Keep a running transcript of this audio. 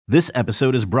This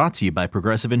episode is brought to you by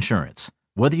Progressive Insurance.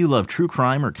 Whether you love true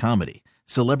crime or comedy,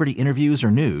 celebrity interviews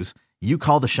or news, you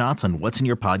call the shots on what's in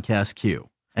your podcast queue.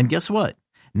 And guess what?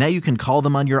 Now you can call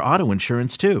them on your auto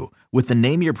insurance too with the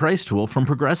Name Your Price tool from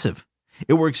Progressive.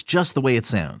 It works just the way it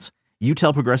sounds. You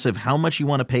tell Progressive how much you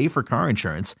want to pay for car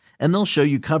insurance, and they'll show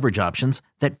you coverage options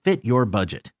that fit your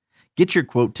budget. Get your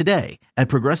quote today at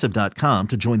Progressive.com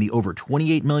to join the over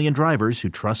 28 million drivers who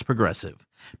trust Progressive.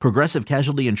 Progressive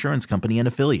Casualty Insurance Company and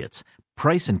Affiliates.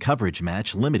 Price and coverage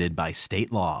match limited by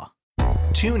state law.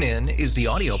 TuneIn is the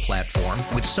audio platform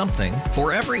with something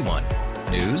for everyone.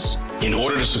 News. In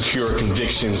order to secure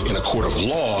convictions in a court of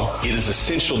law, it is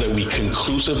essential that we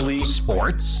conclusively.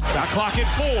 Sports. Shot clock at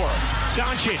 4.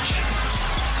 Doncic.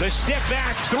 The step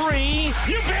back 3.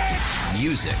 You bet.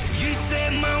 Music. You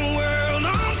set my world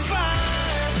on fire.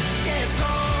 Yes,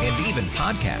 and even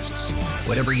podcasts.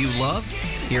 Whatever you love,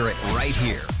 hear it right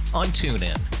here on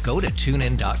TuneIn. Go to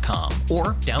TuneIn.com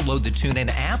or download the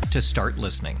TuneIn app to start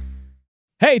listening.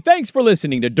 Hey, thanks for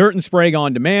listening to Dirt and Sprague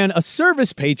On Demand, a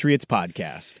Service Patriots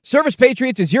podcast. Service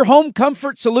Patriots is your home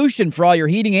comfort solution for all your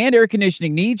heating and air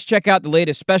conditioning needs. Check out the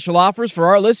latest special offers for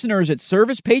our listeners at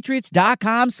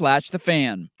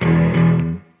servicepatriots.com/thefan.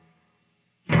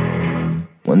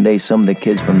 One day, some of the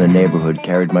kids from the neighborhood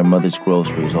carried my mother's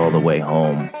groceries all the way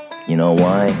home. You know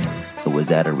why? It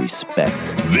was out of respect.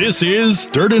 This is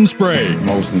Dirt and Sprague. The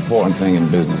most important thing in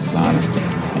business is honesty,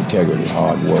 integrity,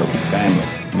 hard work, family.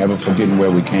 Never forgetting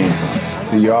where we came from.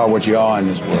 So you are what you are in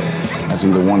this world. That's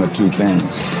either one or two things.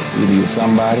 Either you're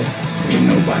somebody or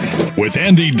you're nobody. With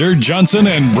Andy Dirt Johnson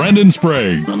and Brendan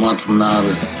Sprague. A month from now,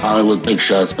 this Hollywood big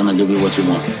shot's gonna give you what you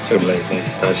want. Too late, they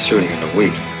start shooting in a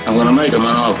week. I'm gonna make him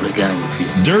an offer again with you.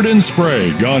 Dirt and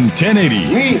Sprague on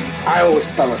 1080. Me, I always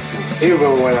tell the truth,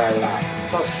 even when I lie.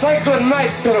 So say good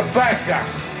night to the bad guy.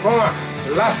 Come on.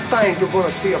 Last time you're going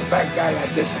to see a bad guy like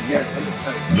this again.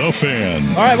 The Fan.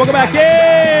 All right, welcome back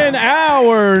in.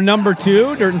 Hour number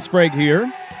 2, Dirt and Sprague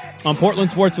here on Portland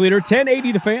Sports Leader,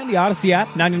 1080 The Fan, the Odyssey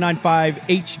app, 99.5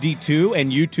 HD2, and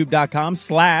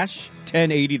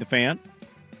YouTube.com/1080 The Fan.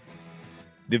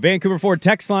 The Vancouver Ford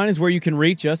text line is where you can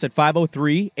reach us at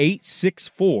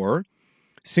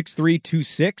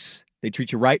 503-864-6326. They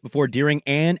treat you right before, during,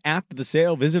 and after the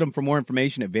sale. Visit them for more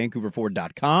information at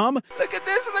vancouverford.com. Look at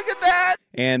this, look at that.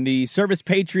 And the Service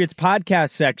Patriots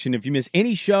podcast section, if you miss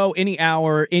any show, any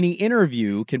hour, any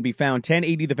interview, can be found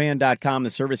 1080thefan.com. The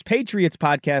Service Patriots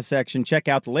podcast section. Check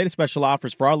out the latest special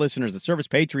offers for our listeners at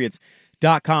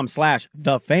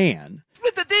servicepatriots.com/thefan.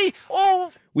 Split the D.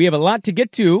 Oh. We have a lot to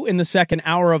get to in the second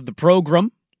hour of the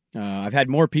program. I've had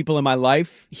more people in my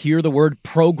life hear the word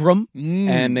program,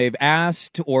 and they've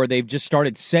asked or they've just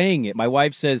started saying it. My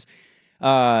wife says,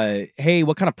 hey,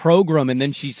 what kind of program? And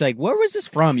then she's like, where was this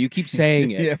from? You keep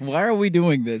saying it. Yeah, why are we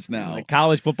doing this now? Like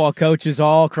college football coaches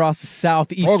all across the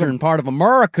southeastern part of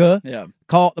America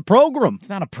call it the program. It's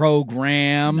not a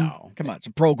program. No. Come on, it's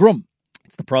a program.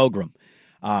 It's the program.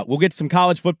 We'll get some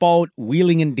college football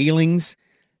wheeling and dealings.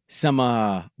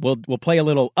 We'll play a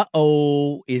little,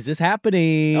 is this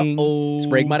happening?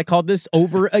 Sprague might have called this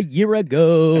over a year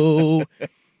ago.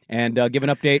 And give an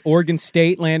update. Oregon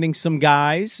State landing some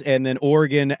guys, and then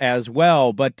Oregon as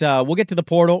well. But we'll get to the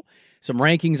portal. Some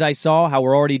rankings I saw, how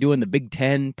we're already doing the Big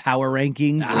Ten power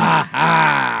rankings.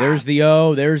 There's the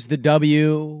O, there's the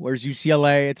W, where's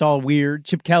UCLA? It's all weird.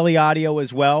 Chip Kelly audio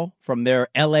as well from their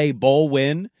LA Bowl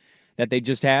win that they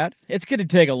just had. It's going to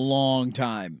take a long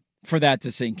time for that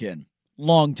to sink in.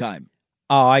 Long time.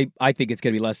 Oh, I think it's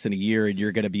going to be less than a year, and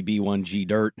you're going to be B1G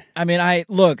Dirt. I mean,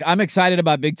 I'm excited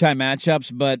about big-time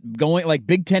matchups, but going, like,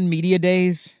 Big Ten media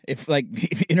days, if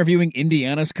interviewing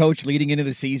Indiana's coach leading into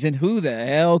the season, who the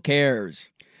hell cares?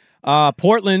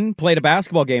 Portland played a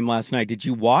basketball game last night. Did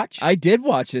you watch? I did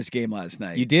watch this game last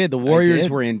night. You did? The Warriors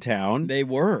were in town. They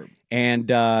were. And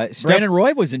Brandon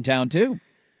Roy was in town, too.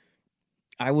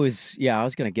 I was going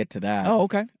to get to that. Oh,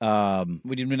 okay. Were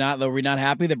we not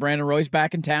happy that Brandon Roy's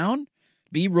back in town?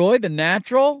 B. Roy, the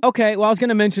natural? Okay, well, I was going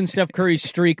to mention Steph Curry's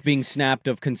streak being snapped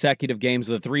of consecutive games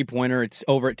with a three-pointer. It's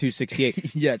over at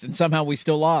 268. Yes, and somehow we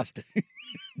still lost.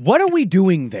 What are we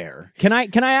doing there? Can I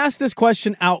ask this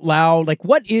question out loud? Like,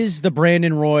 what is the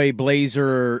Brandon Roy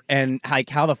Blazer, and like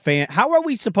how are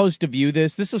we supposed to view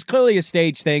this? This was clearly a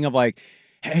stage thing of like,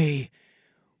 hey,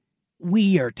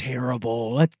 we are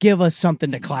terrible. Let's give us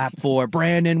something to clap for.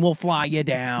 Brandon, we'll fly you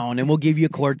down and we'll give you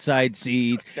courtside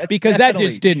seats. Because that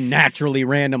just didn't naturally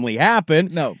randomly happen.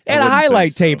 No. And a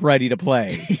highlight tape ready to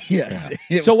play. Yes.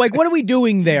 Yeah. So, like, what are we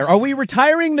doing there? Are we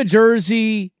retiring the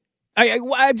jersey?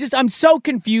 I'm so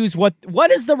confused.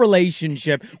 What is the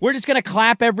relationship? We're just going to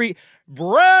clap every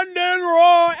Brandon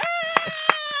Roy.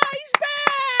 He's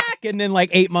back. back. And then like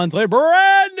 8 months later,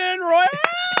 Brandon Roy,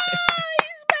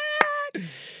 he's back.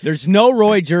 There's no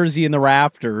Roy jersey in the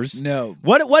rafters. No.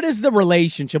 What is the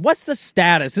relationship? What's the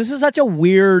status? This is such a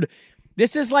weird,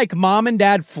 this is like mom and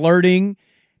dad flirting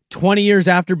 20 years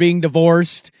after being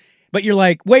divorced. But you're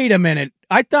like, wait a minute.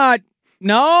 I thought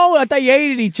you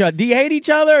hated each other. Do you hate each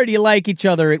other or do you like each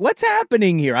other? What's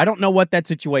happening here? I don't know what that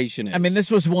situation is. I mean,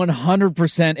 this was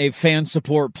 100% a fan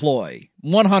support ploy.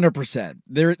 100%.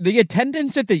 The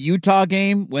attendance at the Utah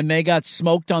game when they got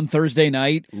smoked on Thursday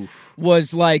night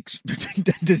was like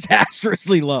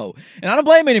disastrously low. And I don't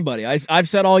blame anybody. I've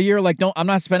said all year, like, I'm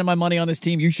not spending my money on this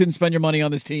team. You shouldn't spend your money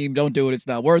on this team. Don't do it. It's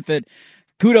not worth it.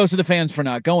 Kudos to the fans for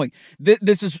not going.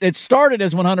 It started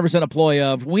as 100% a ploy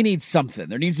of, we need something.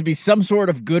 There needs to be some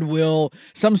sort of goodwill,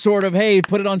 some sort of, hey,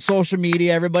 put it on social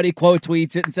media. Everybody quote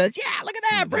tweets it and says, yeah, look at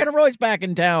that. Brandon Roy's back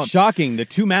in town. Shocking. The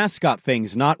 2 mascot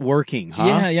thing's not working,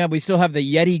 huh? Yeah. We still have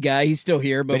the Yeti guy. He's still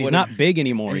here. But he's not big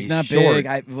anymore. He's not short.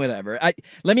 big. Whatever.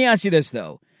 Let me ask you this,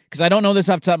 though, because I don't know this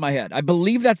off the top of my head. I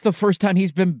believe that's the first time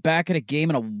he's been back at a game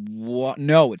in a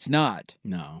No, it's not.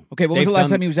 No. Okay, when was the last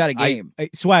time he was at a game?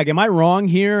 Swag, am I wrong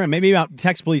here? And maybe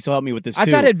text police will help me with this, too. I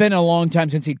thought it had been a long time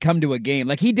since he'd come to a game.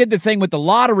 Like, he did the thing with the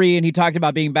lottery, and he talked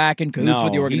about being back in cahoots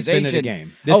with the organization. He's been at a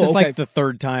game. This is like the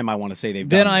third time I want to say they've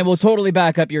done Then this. I will totally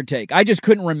back up your take. I just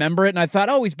couldn't remember it, and I thought,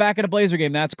 he's back at a Blazer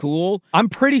game. That's cool. I'm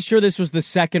pretty sure this was the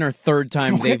second or third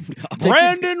time they've...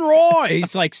 Brandon Roy!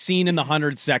 He's like seen in the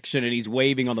 100 section, and he's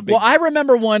waving on the big... Well, I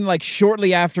remember one, like,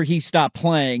 shortly after he stopped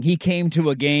playing, he came to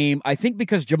a game, I think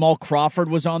because Jamal Crawford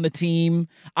was on the team.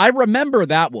 I remember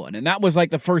that one, and that was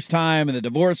like the first time, and the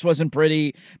divorce wasn't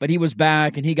pretty, but he was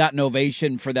back, and he got an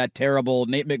ovation for that terrible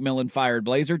Nate McMillan fired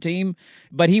Blazer team,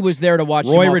 but he was there to watch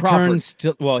Roy Jamal returns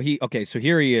Crawford. so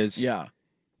here he is.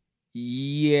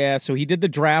 Yeah, so he did the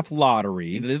draft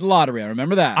lottery. He did the lottery, I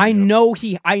remember that. I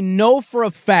know for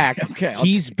a fact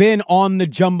he's been on the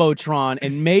Jumbotron,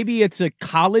 and maybe it's a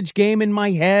college game in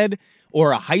my head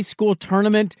or a high school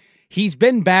tournament. He's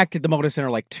been back at the Moda Center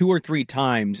like 2 or 3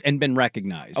 times and been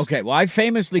recognized. Okay, well, I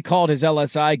famously called his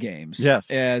LSI games.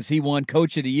 Yes. As he won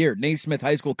Coach of the Year, Naismith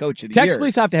High School Coach of the Year. Text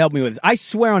police have to help me with this. I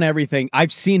swear on everything,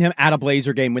 I've seen him at a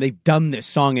Blazer game where they've done this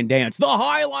song and dance. The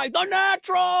highlight, the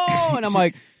natural! And I'm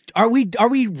like... Are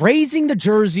we raising the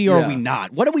jersey or are we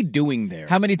not? What are we doing there?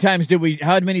 How many times do we do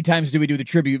the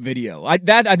tribute video? I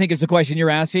think is the question you're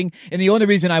asking. And the only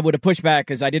reason I would have pushed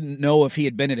back is I didn't know if he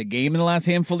had been at a game in the last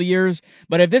handful of years.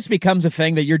 But if this becomes a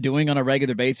thing that you're doing on a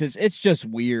regular basis, it's just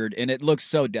weird and it looks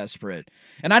so desperate.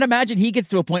 And I'd imagine he gets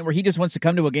to a point where he just wants to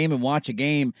come to a game and watch a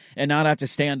game and not have to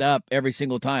stand up every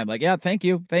single time. Like, yeah, thank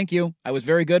you. I was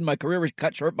very good. My career was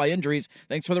cut short by injuries.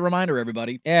 Thanks for the reminder,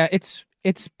 everybody. Yeah,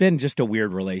 it's been just a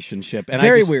weird relationship. And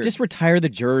Very weird. Just retire the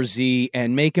jersey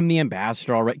and make him the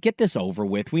ambassador already. Get this over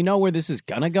with. We know where this is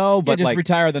going to go. But just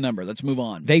retire the number. Let's move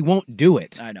on. They won't do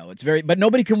it. I know. But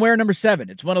nobody can wear number 7.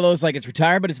 It's one of those, like, it's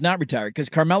retired, but it's not retired. Because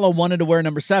Carmelo wanted to wear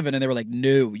number 7, and they were like,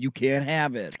 no, you can't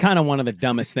have it. It's kind of one of the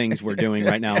dumbest things we're doing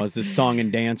right now is this song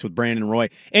and dance with Brandon Roy.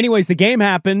 Anyways, the game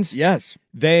happens. Yes.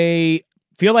 They...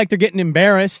 feel like they're getting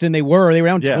embarrassed, and they were. They were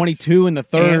down 22 in the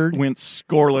third. Ant went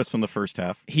scoreless in the first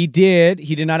half. He did.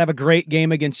 He did not have a great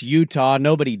game against Utah.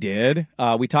 Nobody did.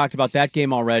 We talked about that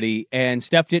game already, and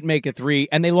Steph didn't make a 3,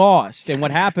 and they lost. And what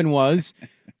happened was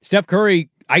Steph Curry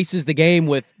ices the game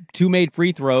with 2 made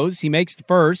free throws. He makes the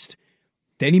first.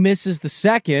 Then he misses the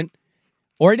second.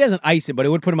 Or he doesn't ice it, but it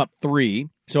would put him up 3.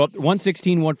 So up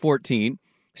 116, 114.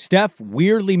 Steph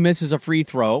weirdly misses a free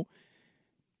throw.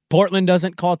 Portland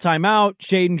doesn't call timeout.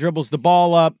 Shaden dribbles the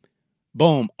ball up.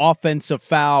 Boom. Offensive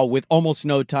foul with almost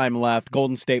no time left.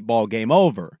 Golden State ball, game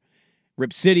over.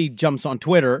 Rip City jumps on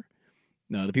Twitter,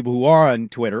 the people who are on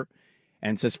Twitter,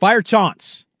 and says, fire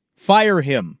Chauncey. Fire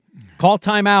him. Call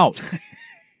timeout.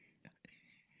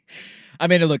 I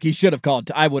mean, look, he should have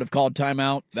called. I would have called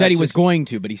timeout. Said he was going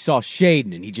to, but he saw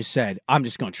Shaden, and he just said, I'm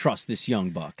just going to trust this young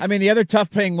buck. I mean, the other tough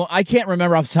thing, I can't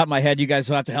remember off the top of my head. You guys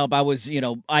will have to help. I was,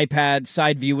 iPad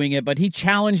side viewing it, but he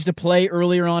challenged to play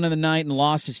earlier on in the night and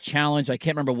lost his challenge. I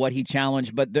can't remember what he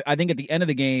challenged, but I think at the end of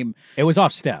the game. It was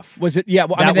off Steph. Was it? Yeah,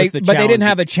 well, but they didn't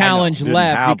have a challenge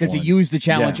left because he used the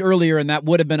challenge earlier, and that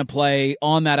would have been a play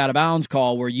on that out of bounds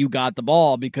call where you got the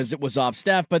ball because it was off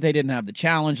Steph, but they didn't have the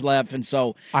challenge left. And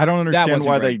so I don't understand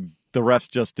why they the refs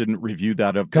just didn't review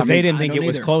that. Because they didn't think it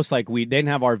was close. Like they didn't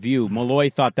have our view. Malloy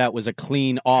thought that was a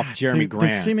clean off Jeremy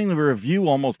Grant. They seemingly review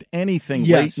almost anything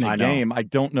late in the game. I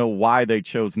don't know why they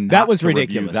chose not that was to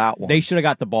ridiculous. review that one. They should have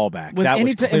got the ball back. That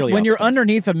was clearly when you're offside.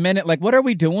 underneath a minute, like what are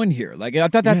we doing here? Like I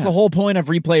thought that's the whole point of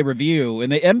replay review.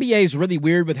 And the NBA is really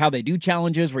weird with how they do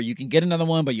challenges where you can get another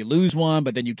one, but you lose one,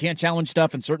 but then you can't challenge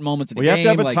stuff in certain moments of the game. You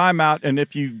have to have a timeout, and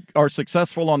if you are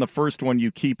successful on the first one,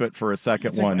 you keep it for a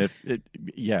second one.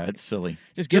 It's silly.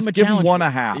 Just give them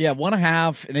 1.5. Yeah,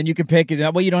 1.5, and then you can pick it.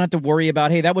 That way you don't have to worry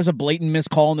about, hey, that was a blatant missed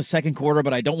call in the second quarter,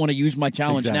 but I don't want to use my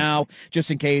challenge now just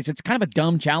in case. It's kind of a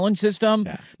dumb challenge system,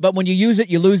 but when you use it,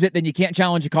 you lose it, then you can't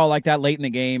challenge a call like that late in the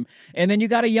game. And then you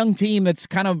got a young team that's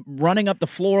kind of running up the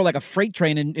floor like a freight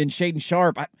train in Shaden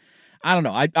Sharp. I don't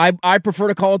know. I prefer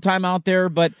to call a timeout there,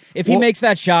 but if he makes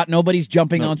that shot, nobody's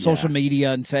jumping on social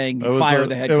media and saying fire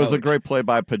the head coach. It was a great play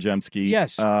by Pajemski.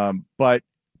 Yes. But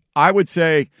I would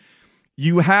say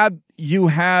you had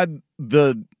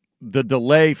the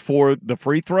delay for the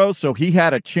free throw, so he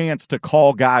had a chance to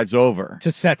call guys over.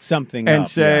 To set something and up.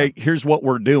 say, here's what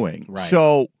we're doing. Right.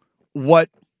 So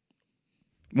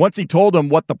once he told him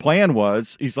what the plan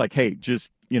was, he's like, hey,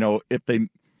 just,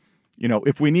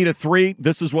 if we need a 3,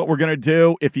 this is what we're going to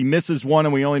do. If he misses 1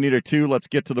 and we only need a 2, let's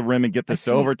get to the rim and get this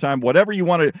to overtime. Whatever you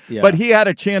want to. Yeah. But he had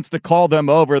a chance to call them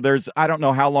over. I don't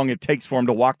know how long it takes for him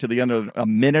to walk to the end of a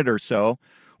minute or so.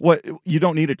 You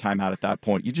don't need a timeout at that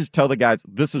point. You just tell the guys,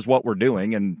 this is what we're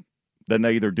doing, and then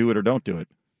they either do it or don't do it.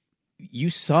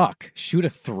 You suck. Shoot a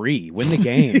 3. Win the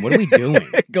game. What are we doing?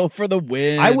 Go for the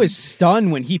win. I was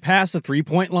stunned when he passed the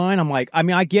 3-point line. I'm like,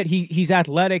 I get he's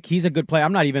athletic. He's a good player.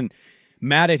 I'm not even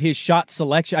mad at his shot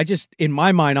selection. In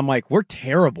my mind, I'm like, we're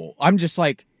terrible. I'm just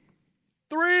like,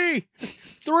 3.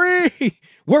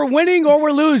 We're winning or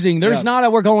we're losing. There's not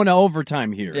we're going to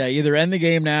overtime here. Yeah, either end the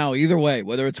game now, either way,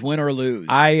 whether it's win or lose.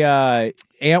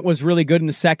 Ant was really good in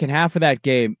the second half of that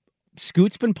game.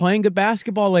 Scoot's been playing good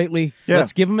basketball lately. Yeah.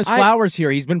 Let's give him his flowers here.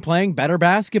 He's been playing better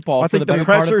basketball for the better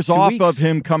part of 2 weeks. I think the pressure's off of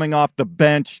him coming off the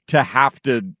bench to have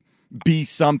to be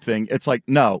something. It's like,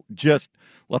 no, just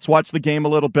let's watch the game a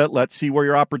little bit. Let's see where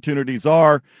your opportunities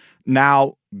are.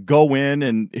 Now go in,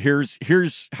 and here's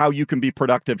how you can be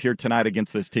productive here tonight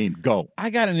against this team. Go. I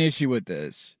got an issue with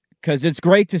this because it's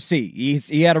great to see.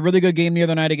 He had a really good game the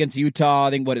other night against Utah. I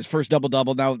think, his first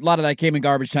double-double. Now, a lot of that came in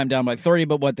garbage time down by 30,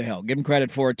 but what the hell? Give him credit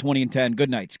for it, 20 and 10.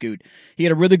 Good night, Scoot. He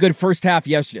had a really good first half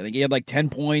yesterday. I think he had 10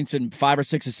 points and 5 or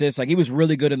 6 assists. He was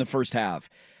really good in the first half.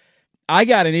 I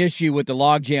got an issue with the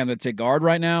logjam that's at guard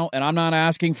right now, and I'm not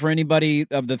asking for anybody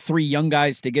of the 3 young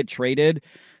guys to get traded.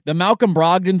 The Malcolm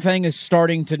Brogdon thing is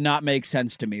starting to not make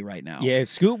sense to me right now. Yeah,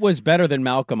 Scoot was better than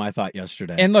Malcolm, I thought,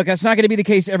 yesterday. And look, that's not going to be the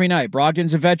case every night.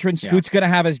 Brogdon's a veteran. Scoot's going to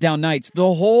have his down nights.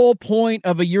 The whole point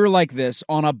of a year like this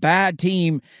on a bad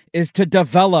team is to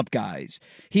develop guys.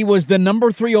 He was the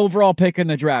number 3 overall pick in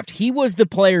the draft. He was the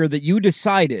player that you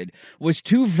decided was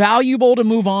too valuable to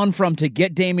move on from to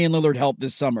get Damian Lillard help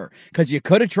this summer because you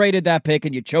could have traded that pick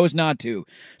and you chose not to.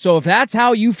 So if that's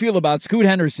how you feel about Scoot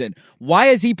Henderson, why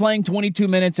is he playing 22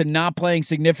 minutes and not playing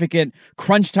significant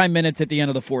crunch time minutes at the end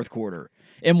of the fourth quarter?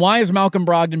 And why is Malcolm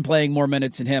Brogdon playing more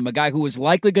minutes than him? A guy who is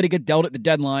likely going to get dealt at the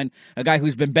deadline, a guy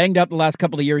who's been banged up the last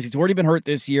couple of years. He's already been hurt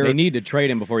this year. They need to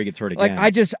trade him before he gets hurt again.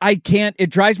 I can't.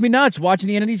 It drives me nuts watching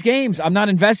the end of these games. I'm not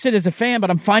invested as a fan, but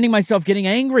I'm finding myself getting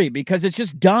angry because it's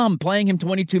just dumb playing him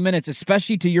 22 minutes,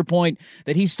 especially to your point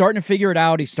that he's starting to figure it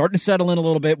out. He's starting to settle in a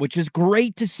little bit, which is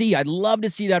great to see. I'd love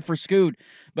to see that for Scoot.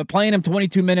 But playing him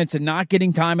 22 minutes and not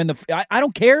getting time in I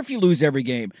don't care if you lose every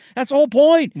game. That's the whole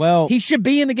point. Well, he should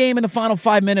be in the game in the final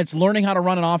 5 minutes, learning how to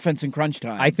run an offense in crunch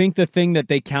time. I think the thing that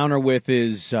they counter with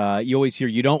is you always hear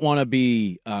you don't want to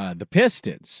be the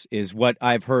Pistons, is what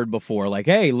I've heard before. Like,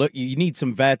 hey, look, you need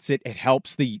some vets. It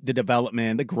helps the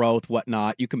development, the growth,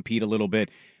 whatnot. You compete a little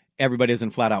bit. Everybody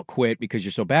doesn't flat out quit because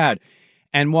you're so bad.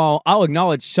 And while I'll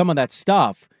acknowledge some of that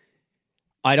stuff,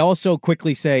 I'd also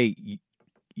quickly say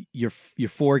your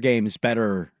 4 games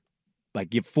better, you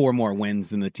have 4 more wins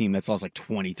than the team that's lost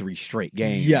 23 straight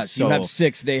games. Yes, so you have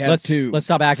 6, they have 2. Let's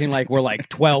stop acting like we're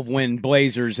 12-win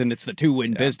Blazers and it's the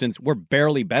 2-win Pistons. We're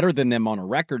barely better than them on a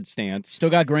record stance. Still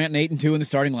got Grant and 8-2 in the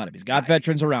starting lineup. He's got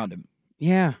veterans around him.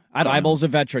 Yeah. Thibault's a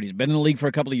veteran. He's been in the league for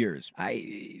a couple of years.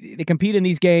 They compete in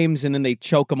these games, and then they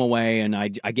choke them away, and I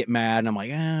get mad, and I'm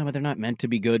like, but they're not meant to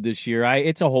be good this year.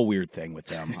 It's a whole weird thing with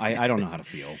them. I don't know how to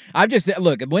feel.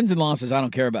 Look, wins and losses I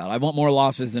don't care about. I want more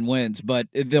losses than wins, but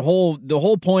the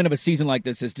whole point of a season like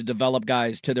this is to develop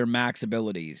guys to their max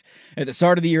abilities. At the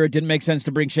start of the year, it didn't make sense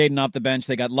to bring Shaden off the bench.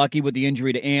 They got lucky with the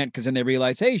injury to Ant because then they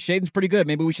realized, hey, Shaden's pretty good.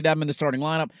 Maybe we should have him in the starting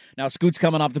lineup. Now Scoot's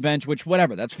coming off the bench, which,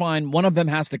 whatever, that's fine. One of them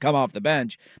has to come off the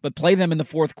bench, but play them in the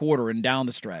fourth quarter and down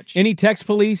the stretch. Any text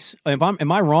police?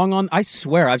 Am I wrong on? I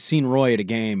swear I've seen Roy at a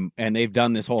game, and they've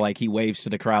done this whole like he waves to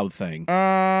the crowd thing.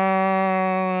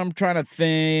 I'm trying to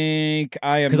think.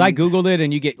 Because I googled it,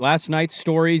 and you get last night's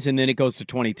stories, and then it goes to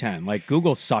 2010. Like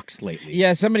Google sucks lately.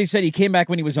 Yeah, somebody said he came back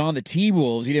when he was on the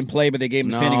T-Wolves. He didn't play, but they gave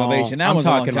him a standing ovation. That was a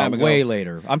long time ago. Way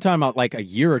later. I'm talking about like a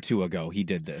year or two ago. He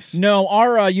did this. No,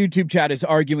 our YouTube chat is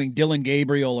arguing Dylan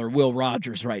Gabriel or Will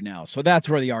Rogers right now, so that's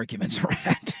where the arguments are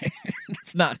at.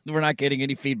 We're not getting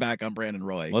any feedback on Brandon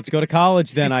Roy. Let's go to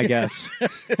college then, I guess.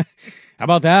 How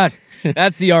about that?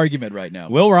 That's the argument right now.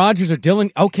 Will Rogers or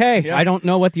Dylan? Okay, yeah. I don't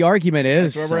know what the argument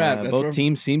is. That's where we're at. Both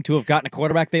teams seem to have gotten a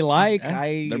quarterback they like.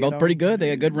 Yeah. They're both pretty good. They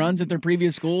had good runs at their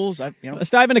previous schools.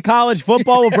 Let's dive into college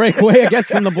football. We'll break away, I guess,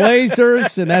 from the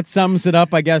Blazers, and that sums it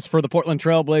up, I guess, for the Portland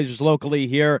Trail Blazers locally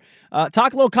here.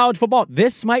 Talk a little college football.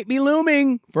 This might be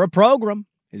looming for a program.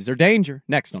 Is there danger?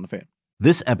 Next on The Fan.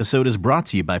 This episode is brought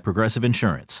to you by Progressive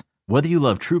Insurance. Whether you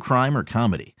love true crime or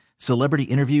comedy, celebrity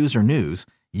interviews or news,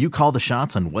 you call the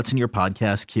shots on what's in your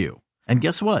podcast queue. And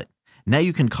guess what? Now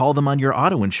you can call them on your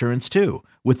auto insurance too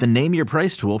with the Name Your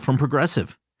Price tool from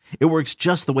Progressive. It works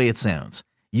just the way it sounds.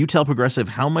 You tell Progressive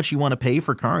how much you want to pay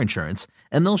for car insurance,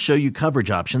 and they'll show you coverage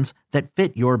options that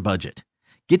fit your budget.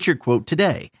 Get your quote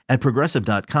today at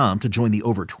Progressive.com to join the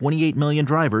over 28 million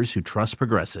drivers who trust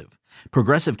Progressive.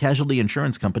 Progressive Casualty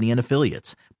Insurance Company and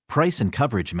Affiliates. Price and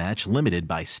coverage match limited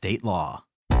by state law.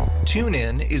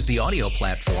 TuneIn is the audio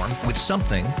platform with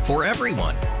something for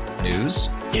everyone. News.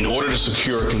 In order to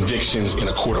secure convictions in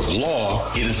a court of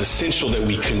law, it is essential that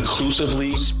we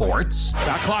conclusively. Sports.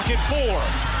 Shot clock at 4.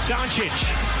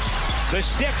 Doncic. The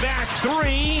step back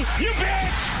 3. You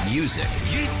bet. Music.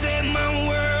 You set my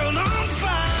world on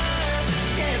fire.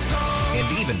 Yes,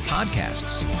 and even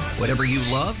podcasts. Whatever you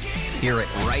love, hear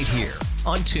it right here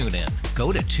on TuneIn.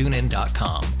 Go to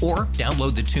TuneIn.com or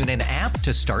download the TuneIn app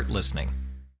to start listening.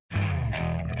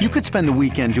 You could spend the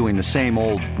weekend doing the same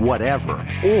old whatever,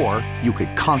 or you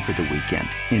could conquer the weekend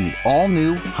in the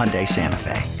all-new Hyundai Santa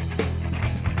Fe.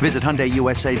 Visit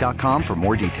HyundaiUSA.com for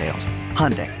more details.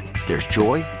 Hyundai, there's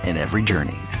joy in every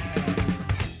journey.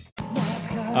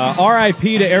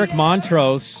 R.I.P. to Eric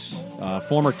Montrose,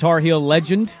 former Tar Heel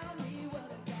legend.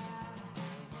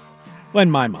 Well, in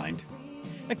my mind.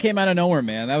 That came out of nowhere,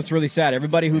 man. That was really sad.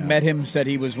 Everybody who met him said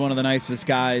he was one of the nicest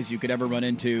guys you could ever run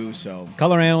into. So,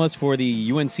 color analyst for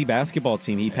the UNC basketball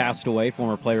team. He passed away,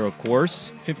 former player, of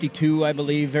course. 52, I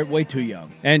believe. Way too young.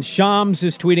 And Shams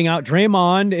is tweeting out,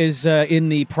 Draymond is in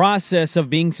the process of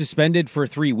being suspended for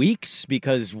 3 weeks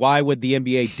because why would the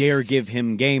NBA dare give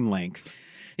him game length?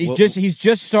 He's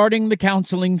just starting the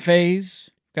counseling phase.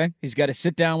 Okay, he's got to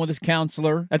sit down with his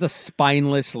counselor. That's a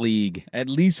spineless league. At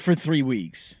least for 3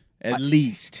 weeks. At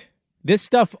least. This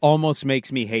stuff almost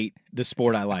makes me hate the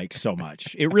sport I like so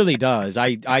much. It really does.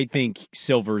 I think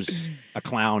Silver's a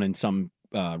clown in some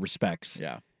respects.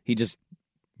 Yeah. He just,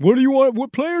 what do you want?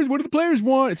 What do the players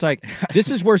want? It's like,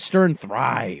 this is where Stern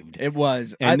thrived. It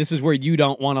was. And this is where you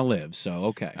don't want to live. So,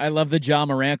 okay. I love the Ja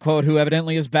Morant quote, who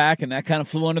evidently is back, and that kind of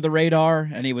flew under the radar.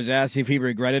 And he was asked if he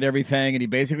regretted everything, and he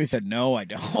basically said, no, I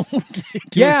don't.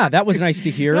 Yeah, that was nice to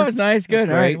hear. That was nice.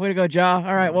 Good. All right. Way to go, Ja.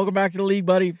 All right. Welcome back to the league,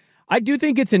 buddy. I do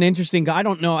think it's an interesting guy. I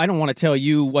don't know. I don't want to tell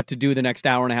you what to do the next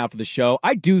hour and a half of the show.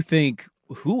 I do think,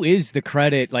 who is the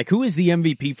credit? Like, who is the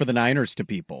MVP for the Niners to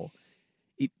people?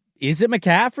 Is it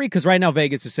McCaffrey? Because right now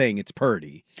Vegas is saying it's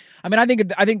Purdy. I mean, I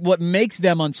think what makes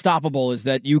them unstoppable is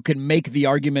that you can make the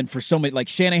argument for so many, like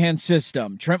Shanahan's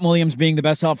system, Trent Williams being the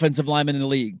best offensive lineman in the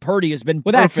league. Purdy has been perfect.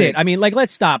 Well, that's it. I mean, like,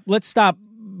 let's stop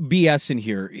BS in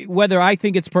here. Whether I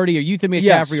think it's Purdy or you think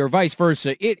McCaffrey or vice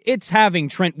versa, it's having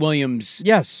Trent Williams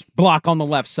block on the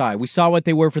left side. We saw what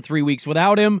they were for 3 weeks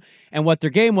without him and what their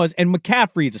game was, and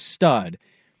McCaffrey's a stud.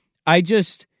 I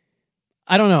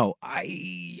don't know.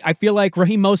 I feel like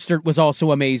Raheem Mostert was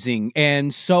also amazing,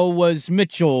 and so was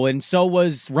Mitchell, and so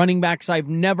was running backs I've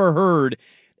never heard.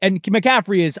 And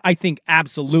McCaffrey is, I think,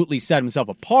 absolutely set himself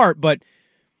apart, but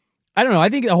I don't know. I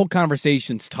think the whole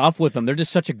conversation's tough with them. They're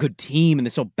just such a good team, and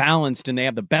they're so balanced, and they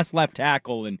have the best left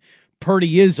tackle, and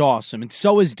Purdy is awesome, and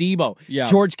so is Debo. Yeah.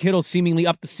 George Kittle seemingly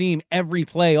up the seam, every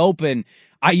play open.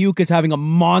 Ayuk is having a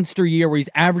monster year where he's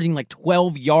averaging like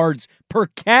 12 yards per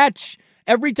catch.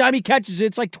 Every time he catches it,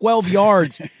 it's like 12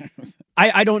 yards.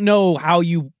 I don't know how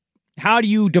do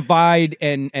you divide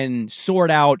and sort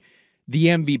out the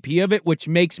MVP of it, which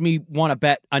makes me want to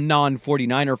bet a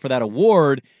non-49er for that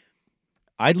award.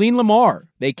 I'd lean Lamar.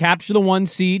 They capture the 1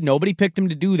 seed. Nobody picked him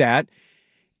to do that.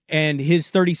 And his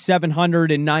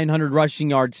 3,700 and 900 rushing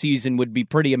yard season would be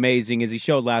pretty amazing, as he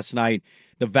showed last night,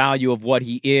 the value of what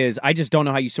he is. I just don't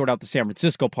know how you sort out the San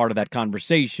Francisco part of that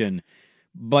conversation.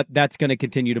 but that's going to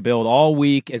continue to build all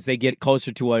week as they get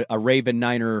closer to a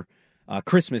Raven-Niner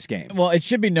Christmas game. Well, it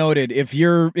should be noted, if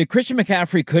Christian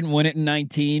McCaffrey couldn't win it in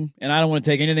 19, and I don't want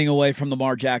to take anything away from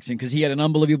Lamar Jackson because he had an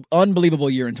unbelievable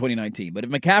year in 2019, but if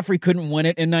McCaffrey couldn't win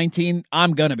it in 19,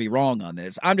 I'm going to be wrong on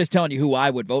this. I'm just telling you who I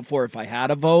would vote for if I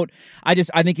had a vote. I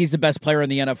think he's the best player in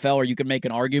the NFL, or you can make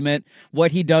an argument.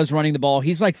 What he does running the ball,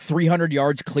 he's like 300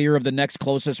 yards clear of the next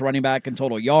closest running back in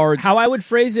total yards. How I would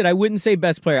phrase it, I wouldn't say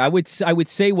best player. I would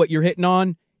say what you're hitting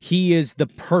on. He is the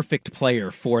perfect player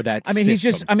for that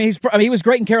system. He was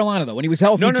great in Carolina, though, when he was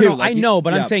healthy, too. No, I know,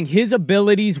 but I'm saying his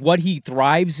abilities, what he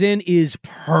thrives in, is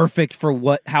perfect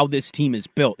for how this team is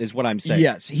built, is what I'm saying.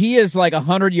 Yes, he is like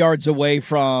 100 yards away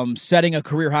from setting a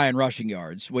career high in rushing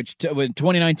yards, which when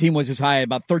 2019 was his high at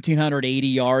about 1,380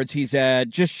 yards. He's at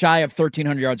just shy of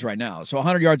 1,300 yards right now. So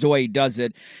 100 yards away, he does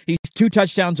it. He's 2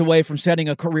 touchdowns away from setting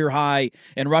a career high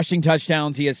in rushing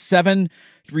touchdowns. He has 7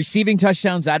 receiving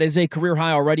touchdowns. That is a career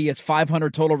high already. He has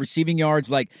 500 total receiving yards.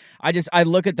 I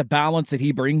look at the balance that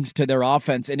he brings to their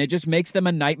offense, and it just makes them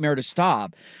a nightmare to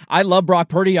stop. I love Brock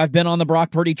Purdy. I've been on the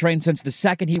Brock Purdy train since the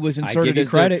second he was inserted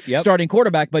as the starting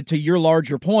quarterback. But to your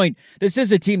larger point, this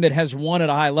is a team that has won at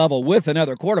a high level with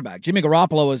another quarterback. Jimmy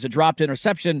Garoppolo is a dropped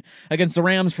interception against the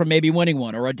Rams from maybe winning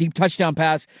one, or a deep touchdown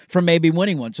pass from maybe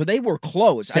winning one. So they were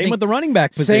close. Same with the running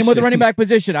back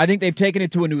position. I think they've taken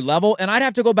it to a new level, and I'd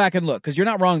have to go back and look, because you're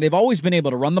not wrong. They've always been able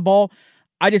to run the ball.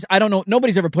 I don't know.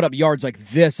 Nobody's ever put up yards like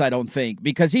this, I don't think,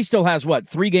 because he still has,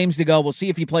 3 games to go. We'll see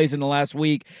if he plays in the last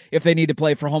week, if they need to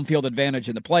play for home field advantage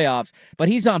in the playoffs. But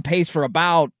he's on pace for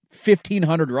about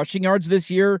 1,500 rushing yards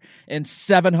this year and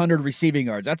 700 receiving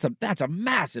yards. That's a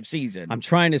massive season. I'm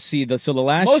trying to see the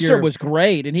last Mostert year was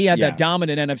great, and he had that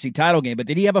dominant NFC title game. But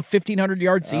did he have a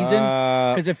 1,500-yard season?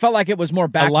 Because it felt like it was more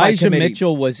back by committee. Elijah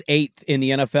Mitchell was 8th in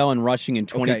the NFL in rushing in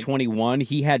 2021. Okay.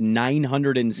 He had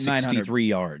 963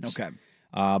 yards. Okay.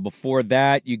 Before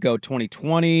that, you go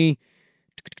 2020.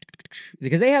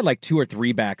 Because they had 2 or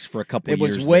 3 backs for a couple of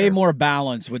years. It was way more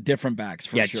balanced with different backs,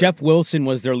 for sure. Jeff Wilson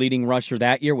was their leading rusher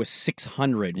that year with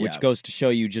 600, which goes to show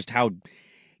you just how.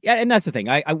 Yeah, and that's the thing.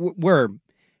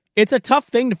 It's a tough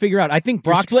thing to figure out. I think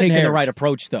Brock's taking the right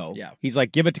approach, though. Yeah. He's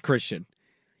like, give it to Christian.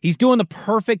 He's doing the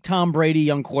perfect Tom Brady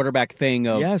young quarterback thing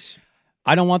of. Yes.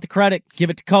 I don't want the credit.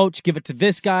 Give it to coach. Give it to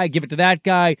this guy. Give it to that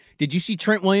guy. Did you see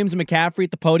Trent Williams and McCaffrey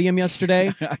at the podium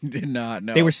yesterday? I did not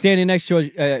know. They were standing next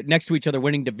to each other,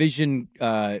 winning division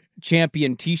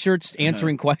champion T-shirts,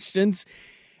 answering questions.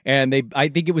 And I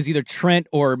think it was either Trent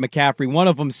or McCaffrey. One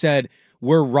of them said,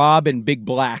 "We're Rob and Big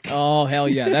Black." Oh, hell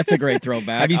yeah. That's a great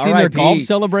throwback. Have you seen their golf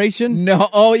celebration? No.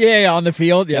 Oh, yeah, on the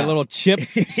field. Yeah. That little chip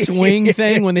swing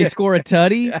thing when they score a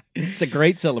tutty. It's a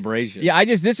great celebration. Yeah,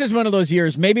 this is one of those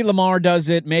years. Maybe Lamar does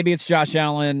it. Maybe it's Josh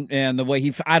Allen and the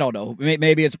way I don't know.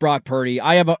 Maybe it's Brock Purdy.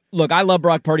 I love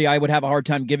Brock Purdy. I would have a hard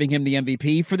time giving him the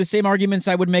MVP for the same arguments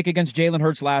I would make against Jalen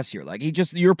Hurts last year.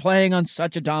 You're playing on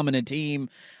such a dominant team.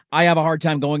 I have a hard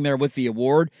time going there with the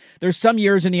award. There's some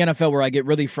years in the NFL where I get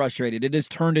really frustrated. It has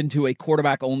turned into a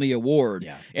quarterback-only award.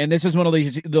 Yeah. And this is one of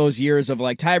those years of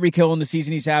Tyreek Hill in the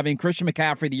season he's having, Christian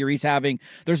McCaffrey the year he's having.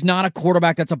 There's not a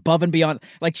quarterback that's above and beyond.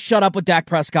 Shut up with Dak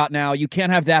Prescott now. You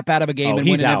can't have that bad of a game and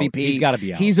win an MVP. He's got to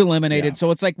be out. He's eliminated. Yeah.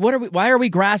 So it's why are we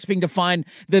grasping to find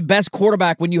the best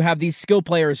quarterback when you have these skill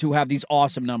players who have these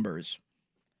awesome numbers?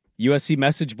 USC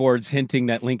message boards hinting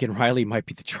that Lincoln Riley might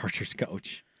be the Chargers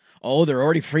coach. Oh, they're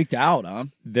already freaked out, huh?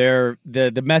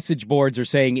 The message boards are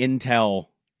saying Intel,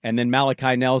 and then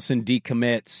Malachi Nelson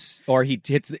decommits, or he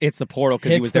hits the portal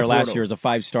because he was there last year as a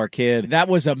 5-star kid. That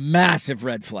was a massive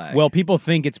red flag. Well, people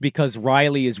think it's because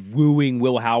Riley is wooing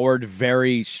Will Howard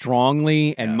very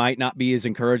strongly and might not be as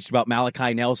encouraged about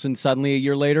Malachi Nelson suddenly a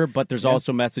year later, but there's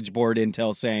also message board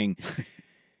intel saying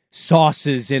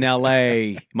Sauces in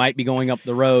L.A. might be going up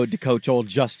the road to coach old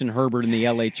Justin Herbert in the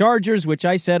L.A. Chargers, which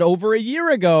I said over a year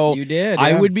ago. You did.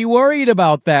 I would be worried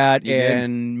about that,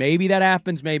 and maybe that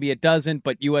happens, maybe it doesn't,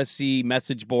 but USC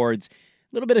message boards, a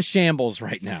little bit of shambles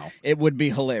right now. It would be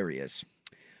hilarious.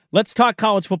 Let's talk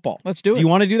college football. Let's do it. Do you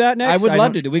want to do that next? I would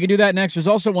love to. We can do that next. There's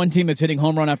also one team that's hitting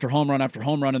home run after home run after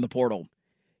home run in the portal.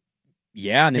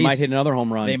 Yeah, and they might hit another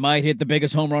home run. They might hit the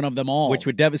biggest home run of them all. Which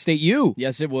would devastate you.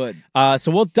 Yes, it would.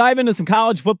 So we'll dive into some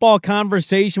college football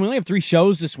conversation. We only have 3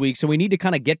 shows this week, so we need to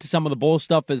kind of get to some of the bowl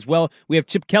stuff as well. We have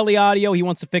Chip Kelly audio. He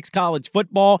wants to fix college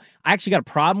football. I actually got a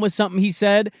problem with something he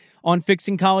said on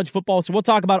fixing college football, so we'll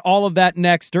talk about all of that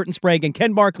next. Dirt and Sprague and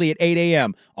Ken Barkley at 8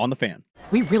 a.m. on The Fan.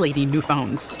 We really need new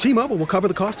phones. T-Mobile will cover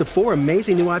the cost of 4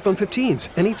 amazing new iPhone 15s,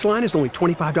 and each line is only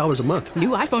 $25 a month. New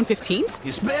iPhone 15s?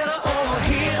 It's better over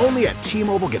here. Only at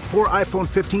T-Mobile, get 4 iPhone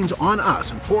 15s on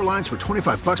us and 4 lines for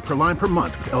 $25 per line per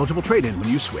month with eligible trade-in when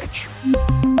you switch.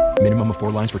 Minimum of 4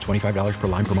 lines for $25 per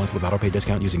line per month with autopay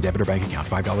discount using debit or bank account.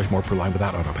 $5 more per line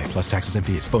without autopay, plus taxes and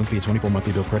fees. Phone fee at 24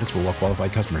 monthly bill credits for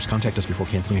well-qualified customers. Contact us before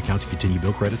canceling account to continue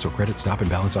bill credits or credit stop and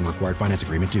balance on required finance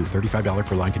agreement due. $35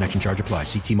 per line connection charge applies.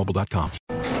 See T-Mobile.com.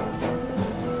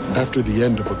 After the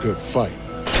end of a good fight,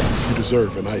 you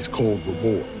deserve an ice-cold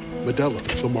reward. Modelo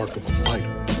is the mark of a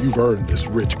fighter. You've earned this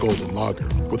rich golden lager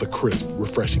with a crisp,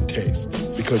 refreshing taste.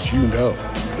 Because you know,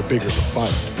 the bigger the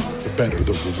fight, the better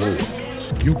the reward.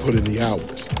 You put in the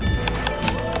hours,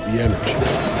 the energy,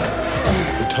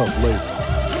 the tough labor.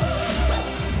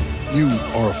 You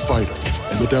are a fighter,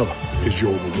 and Modelo is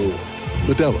your reward.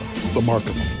 Modelo, the mark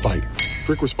of a fighter.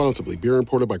 Drink responsibly. Beer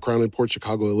imported by Crown Imports,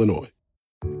 Chicago, Illinois.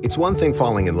 It's one thing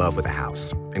falling in love with a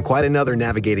house, and quite another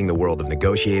navigating the world of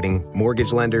negotiating,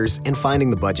 mortgage lenders, and finding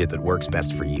the budget that works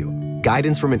best for you.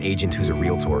 Guidance from an agent who's a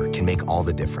Realtor can make all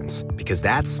the difference, because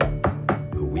that's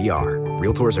who we are.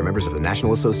 Realtors are members of the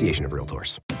National Association of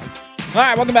Realtors. All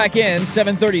right, welcome back in.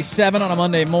 7:37 on a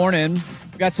Monday morning.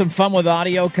 We got some fun with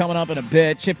audio coming up in a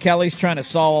bit. Chip Kelly's trying to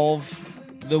solve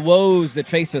the woes that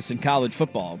face us in college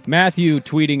football. Matthew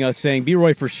tweeting us saying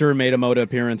B-Roy for sure made a Moda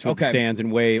appearance with the stands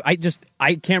and wave. I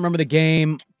can't remember the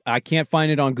game. I can't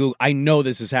find it on Google. I know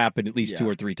this has happened at least 2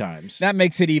 or 3 times. That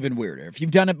makes it even weirder. If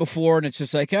you've done it before and it's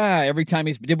just like, every time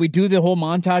did we do the whole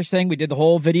montage thing? We did the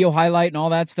whole video highlight and all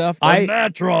that stuff?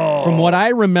 Natural. From what I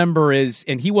remember is,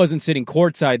 and he wasn't sitting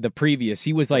courtside the previous,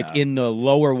 he was like in the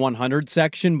lower 100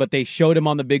 section, but they showed him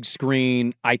on the big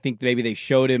screen. I think maybe they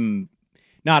showed him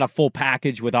not a full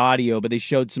package with audio, but they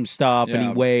showed some stuff and he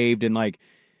waved and like,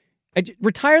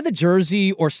 retire the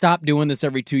jersey or stop doing this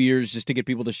every 2 years just to get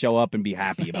people to show up and be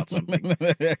happy about something.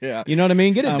 You know what I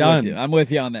mean? Get it done. I'm with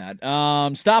you on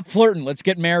that. Stop flirting. Let's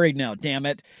get married now, damn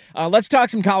it. Let's talk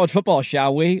some college football,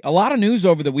 shall we? A lot of news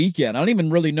over the weekend. I don't even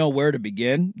really know where to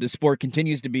begin. The sport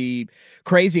continues to be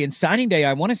crazy. And signing day,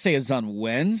 I want to say, is on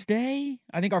Wednesday.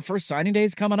 I think our first signing day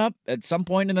is coming up at some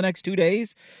point in the next 2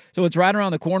 days. So it's right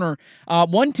around the corner.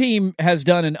 One team has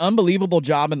done an unbelievable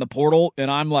job in the portal,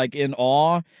 and I'm like in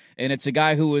awe. And it's a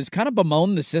guy who has kind of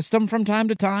bemoaned the system from time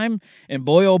to time. And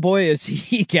boy, oh boy, is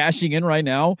he cashing in right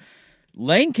now.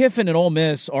 Lane Kiffin and Ole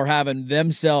Miss are having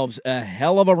themselves a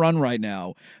hell of a run right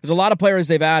now. There's a lot of players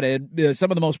they've added. Some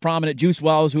of the most prominent, Juice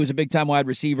Wells, who is a big-time wide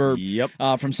receiver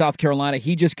from South Carolina.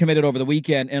 He just committed over the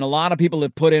weekend, and a lot of people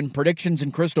have put in predictions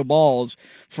and crystal balls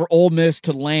for Ole Miss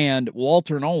to land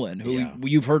Walter Nolan, who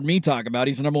you've heard me talk about.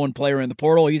 He's the number 1 player in the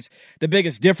portal. He's the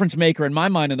biggest difference maker in my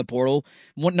mind in the portal.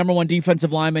 Number 1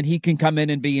 defensive lineman. He can come in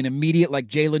and be an immediate, like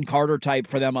Jalen Carter type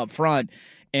for them up front.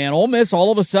 And Ole Miss,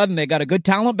 all of a sudden, they got a good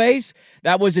talent base.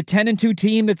 That was a 10-2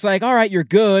 team that's like, all right, you're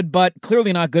good, but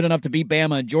clearly not good enough to beat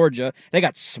Bama and Georgia. They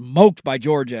got smoked by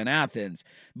Georgia and Athens.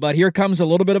 But here comes a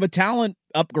little bit of a talent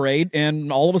upgrade,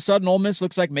 and all of a sudden, Ole Miss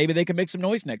looks like maybe they can make some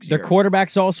noise next year. Their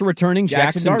quarterback's also returning,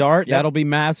 Jackson Dart. Yep. That'll be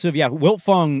massive. Yeah, Wilt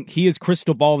Fung, he is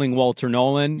crystal balling Walter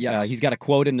Nolan. Yes. He's got a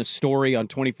quote in the story on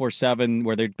 24/7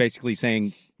 where they're basically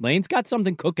saying, Lane's got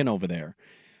something cooking over there.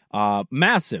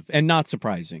 Massive and not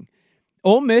surprising.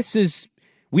 Ole Miss is,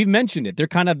 we've mentioned it, they're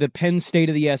kind of the Penn State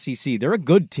of the SEC. They're a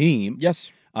good team.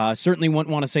 Yes. Certainly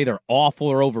wouldn't want to say they're awful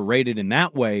or overrated in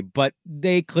that way, but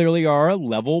they clearly are a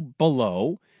level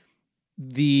below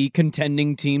the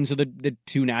contending teams of the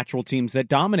 2 natural teams that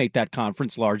dominate that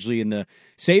conference largely in the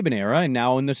Saban era and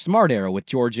now in the Smart era with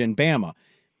Georgia and Bama.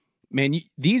 Man,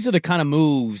 these are the kind of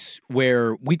moves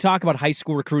where we talk about high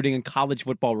school recruiting and college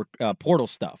football portal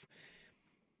stuff.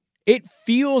 It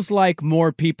feels like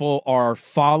more people are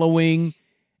following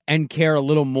and care a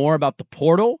little more about the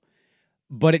portal,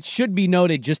 but it should be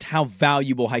noted just how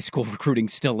valuable high school recruiting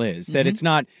still is, that it's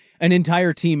not an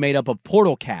entire team made up of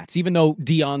portal cats, even though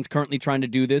Deion's currently trying to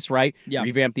do this, right? Yeah.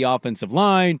 Revamp the offensive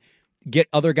line, get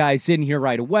other guys in here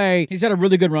right away. He's had a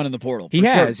really good run in the portal. He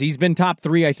has. He's been top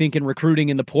 3, I think, in recruiting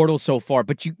in the portal so far,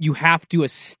 but you have to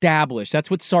establish.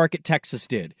 That's what Sark at Texas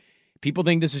did. People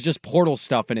think this is just portal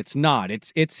stuff, and it's not.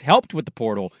 It's helped with the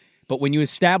portal, but when you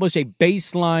establish a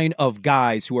baseline of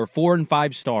guys who are 4 and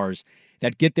 5 stars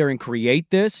that get there and create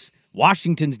this,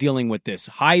 Washington's dealing with this.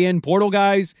 High-end portal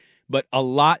guys, but a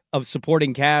lot of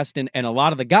supporting cast, and a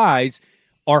lot of the guys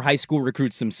are high school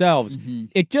recruits themselves. Mm-hmm.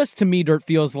 It just, to me, Dirt,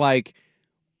 feels like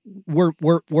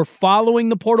we're following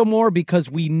the portal more because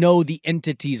we know the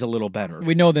entities a little better.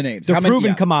 We know the names. They're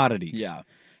proven commodities. Yeah.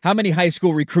 How many high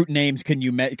school recruit names can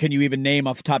you even name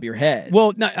off the top of your head?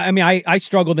 Well, no, I mean, I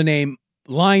struggle to name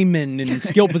linemen and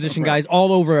skill position guys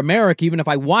all over America, even if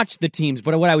I watch the teams.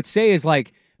 But what I would say is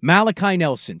like Malachi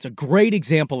Nelson's a great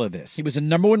example of this. He was the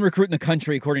number 1 recruit in the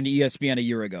country, according to ESPN a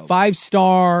year ago.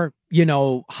 5-star,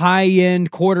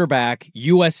 high-end quarterback.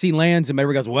 USC lands him.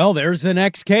 Everybody goes, well, there's the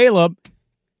next Caleb.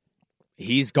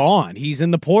 He's gone. He's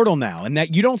in the portal now. And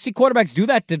that you don't see quarterbacks do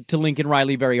that to Lincoln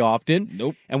Riley very often.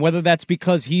 Nope. And whether that's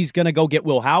because he's going to go get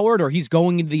Will Howard or he's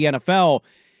going into the NFL,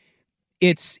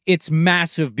 it's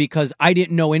massive because I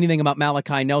didn't know anything about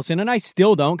Malachi Nelson, and I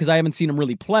still don't because I haven't seen him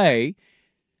really play.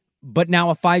 But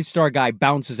now a 5-star guy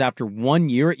bounces after 1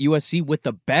 year at USC with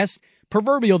the best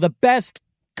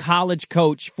college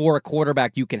coach for a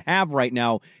quarterback you can have right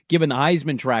now, given the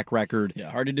Heisman track record.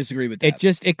 Yeah, hard to disagree with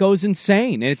that. It goes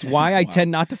insane, and it's why I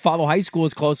tend not to follow high school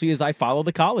as closely as I follow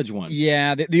the college one.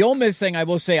 Yeah, the Ole Miss thing, I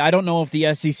will say, I don't know if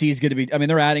the SEC is going to be, I mean,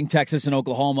 they're adding Texas and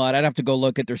Oklahoma, and I'd have to go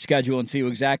look at their schedule and see who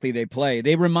exactly they play.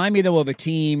 They remind me, though, of a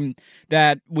team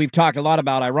that we've talked a lot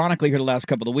about, ironically, here the last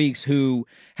couple of weeks, who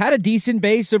had a decent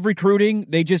base of recruiting.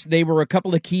 They were a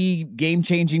couple of key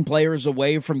game-changing players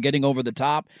away from getting over the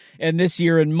top, and this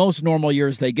year, in most normal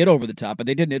years, they get over the top, but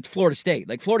they didn't. It's Florida State.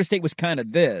 Like, Florida State was kind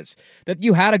of this, that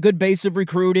you had a good base of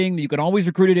recruiting, you could always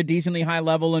recruit at a decently high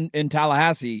level in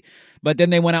Tallahassee, but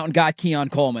then they went out and got Keon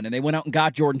Coleman, and they went out and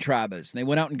got Jordan Travis, and they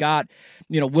went out and got,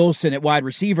 Wilson at wide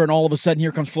receiver, and all of a sudden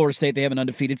here comes Florida State. They have an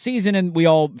undefeated season, and we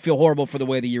all feel horrible for the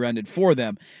way the year ended for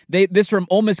them. This from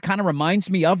Ole Miss kind of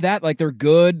reminds me of that. Like, they're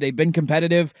good, they've been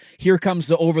competitive. Here comes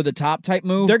the over-the-top type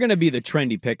move. They're going to be the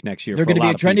trendy pick next year. They're going to be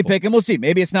a trendy pick, and we'll see.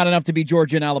 Maybe it's not enough to beat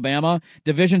Georgia and Alabama.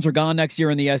 Divisions are gone next year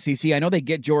in the SEC. I know they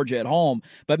get Georgia at home,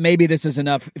 but maybe this is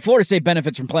enough. Florida State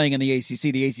benefits from playing in the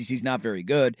ACC. The ACC is not very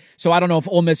good, so I don't know if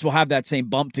Ole Miss will have that same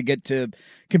bump to get to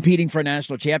competing for a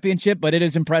national championship, but it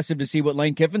is impressive to see what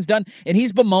Lane Kiffin's done. And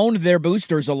he's bemoaned their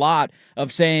boosters a lot of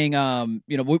saying,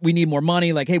 we need more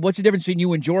money. Like, hey, what's the difference between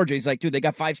you and Georgia? He's like, dude, they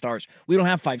got 5 stars. We don't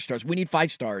have 5 stars. We need 5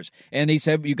 stars. And he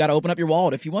said, you got to open up your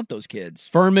wallet if you want those kids.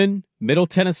 Furman, Middle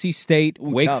Tennessee State,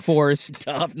 Wake Forest.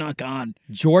 Tough, not gone.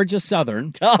 Georgia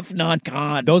Southern. Tough, not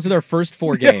gone. Those are their first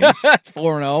 4 games. That's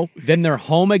 4-0. Then they're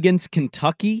home against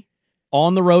Kentucky,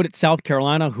 on the road at South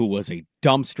Carolina, who was a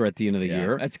dumpster at the end of the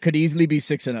year. That could easily be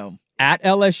 6-0. At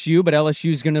LSU, but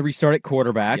LSU's going to restart at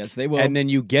quarterback. Yes, they will. And then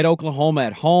you get Oklahoma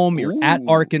at home. You're at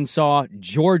Arkansas,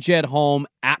 Georgia at home,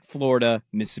 at Florida,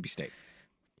 Mississippi State.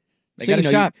 They got a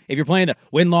shot. If you're playing the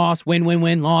win-loss,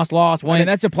 win-win-win, loss-loss, win. I mean,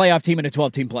 that's a playoff team in a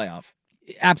 12-team playoff.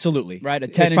 Absolutely. Right, a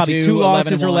 10-2, There's probably 2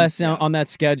 losses or less yeah. on that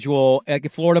schedule.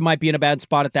 Florida might be in a bad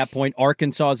spot at that point.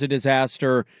 Arkansas is a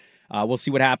disaster. We'll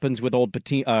see what happens with old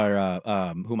who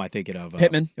am I thinking of?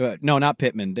 Pittman? No, not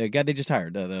Pittman. The guy they just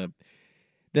hired.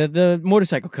 The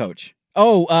motorcycle coach.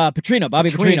 Oh, Petrino, Bobby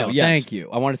Petrino. Yes. Thank you.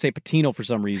 I wanted to say Patino for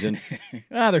some reason.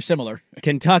 They're similar.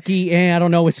 Kentucky, I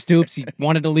don't know with Stoops. He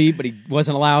wanted to leave, but he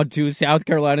wasn't allowed to. South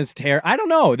Carolina's I don't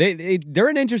know. They're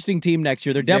an interesting team next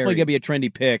year. They're definitely going to be a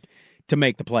trendy pick to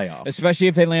make the playoffs. Especially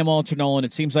if they land Walter Nolan.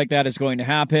 It seems like that is going to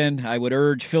happen. I would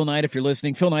urge Phil Knight, if you're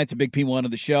listening. Phil Knight's a big P1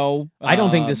 of the show. I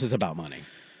don't think this is about money.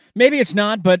 Maybe it's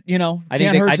not, but,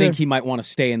 I think he might want to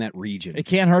stay in that region. It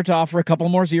can't hurt to offer a couple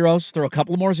more zeros. Throw a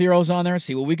couple more zeros on there.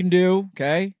 See what we can do,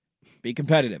 okay? Be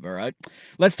competitive, all right?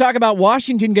 Let's talk about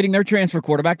Washington getting their transfer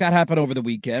quarterback. That happened over the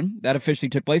weekend. That officially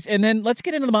took place. And then let's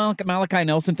get into the Malachi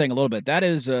Nelson thing a little bit.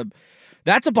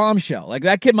 That's a bombshell. Like,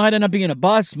 that kid might end up being a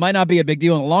bust, might not be a big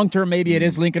deal in the long term. Maybe it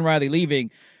is Lincoln Riley leaving.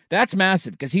 That's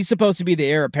massive because he's supposed to be the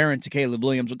heir apparent to Caleb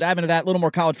Williams. We'll dive into that. A little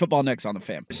more college football next on The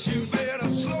Fan.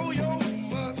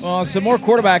 Well, some more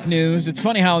quarterback news. It's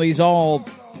funny how these all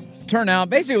turn out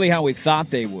basically how we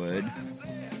thought they would.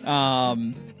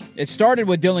 It started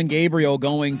with Dylan Gabriel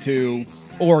going to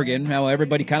Oregon, how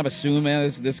everybody kind of assumed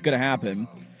this is going to happen.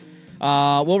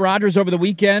 Will Rogers over the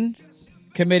weekend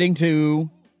committing to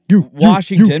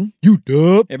Washington.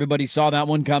 Everybody saw that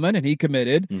one coming, and he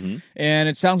committed. Mm-hmm. And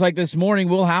it sounds like this morning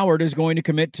Will Howard is going to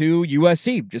commit to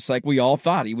USC, just like we all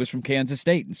thought. He was from Kansas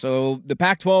State. And so the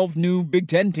Pac-12 new Big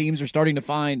Ten teams are starting to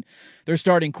find their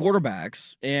starting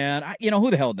quarterbacks. And,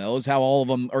 who the hell knows how all of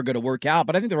them are going to work out.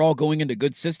 But I think they're all going into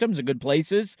good systems and good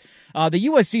places. The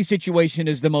USC situation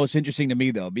is the most interesting to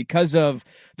me, though, because of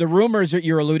the rumors that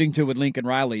you're alluding to with Lincoln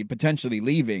Riley potentially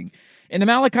leaving. And the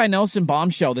Malachi Nelson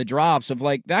bombshell that drops of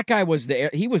that guy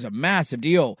he was a massive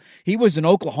deal. He was an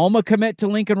Oklahoma commit to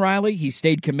Lincoln Riley. He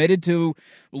stayed committed to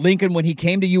Lincoln when he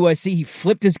came to USC. He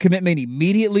flipped his commitment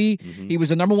immediately. Mm-hmm. He was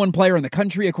the number 1 player in the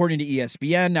country according to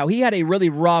ESPN. Now, he had a really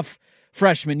rough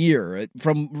freshman year.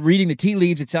 From reading the tea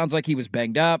leaves, it sounds like he was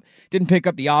banged up, didn't pick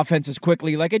up the offense as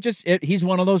quickly. Like he's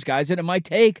one of those guys that it might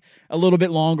take a little bit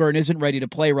longer and isn't ready to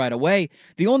play right away.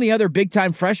 The only other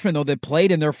big-time freshman, though, that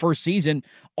played in their first season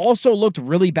also looked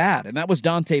really bad, and that was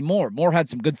Dante Moore. Moore had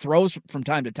some good throws from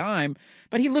time to time,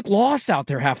 but he looked lost out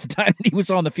there half the time that he was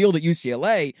on the field at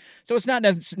UCLA. So it's not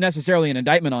necessarily an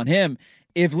indictment on him.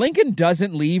 If Lincoln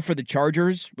doesn't leave for the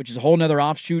Chargers, which is a whole nother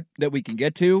offshoot that we can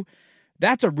get to,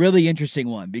 that's a really interesting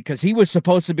one because he was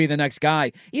supposed to be the next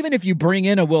guy. Even if you bring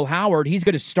in a Will Howard, he's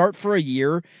going to start for a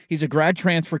year. He's a grad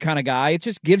transfer kind of guy. It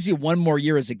just gives you one more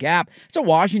year as a gap. It's what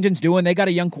Washington's doing. They got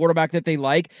a young quarterback that they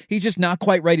like. He's just not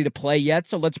quite ready to play yet,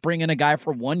 so let's bring in a guy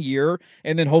for 1 year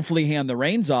and then hopefully hand the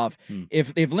reins off.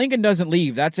 If Lincoln doesn't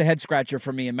leave, that's a head-scratcher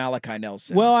for me and Malachi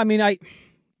Nelson. Well, I mean,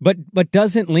 But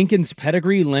doesn't Lincoln's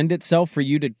pedigree lend itself for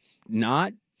you to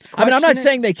not? I mean, I'm not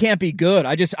saying they can't be good.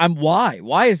 Why?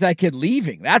 Why is that kid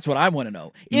leaving? That's what I want to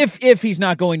know. If he's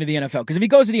not going to the NFL, because if he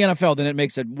goes to the NFL, then it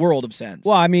makes a world of sense.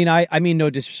 Well, I mean, no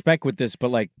disrespect with this,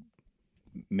 but like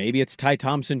maybe it's Ty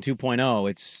Thompson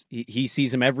 2.0. He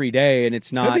sees him every day, and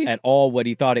it's not at all what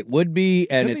he thought it would be,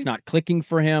 and it's not clicking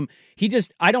for him.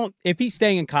 If he's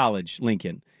staying in college,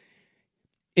 Lincoln,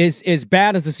 is as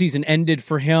bad as the season ended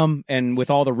for him, and with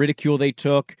all the ridicule they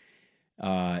took,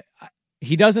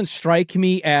 he doesn't strike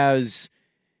me as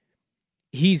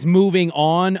he's moving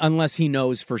on unless he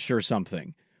knows for sure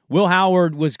something. Will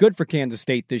Howard was good for Kansas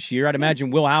State this year. I'd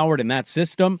imagine Will Howard in that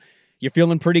system, you're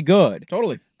feeling pretty good.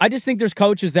 Totally. I just think there's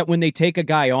coaches that when they take a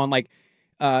guy on, like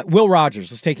Will Rogers,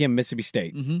 let's take him, Mississippi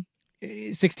State.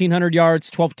 1,600 yards,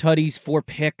 12 tutties, 4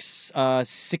 picks,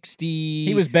 60.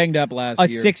 He was banged up last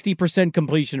year. A 60%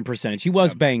 completion percentage. He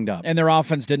was banged up. And their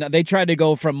offense did not. They tried to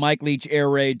go from Mike Leach air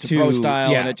raid to pro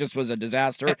style, and it just was a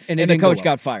disaster. And the coach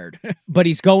got fired. But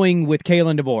he's going with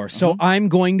Kalen DeBoer. So I'm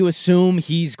going to assume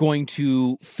he's going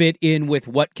to fit in with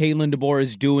what Kalen DeBoer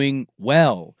is doing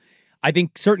well. I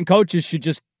think certain coaches should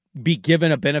just be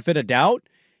given a benefit of doubt,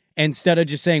 instead of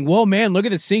just saying, well, man, look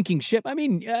at the sinking ship. I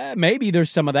mean, maybe there's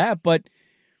some of that, but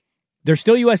they're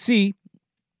still USC.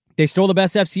 They stole the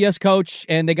best FCS coach,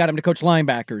 and they got him to coach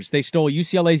linebackers. They stole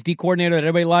UCLA's D coordinator that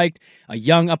everybody liked, a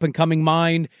young up-and-coming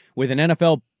mind with an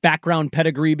NFL background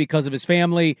pedigree because of his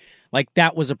family. Like,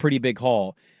 that was a pretty big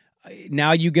haul.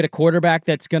 Now you get a quarterback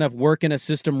that's going to work in a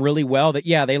system really well that,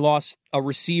 they lost a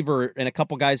receiver and a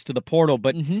couple guys to the portal,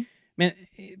 but man,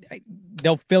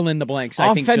 they'll fill in the blanks.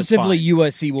 I think offensively,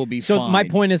 USC will be fine. So my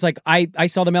point is, like, I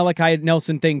saw the Malachi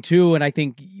Nelson thing too, and I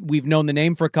think we've known the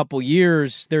name for a couple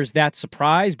years. There's that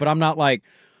surprise, but I'm not like,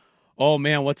 oh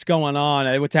man, what's going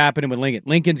on? What's happening with Lincoln?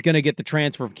 Lincoln's going to get the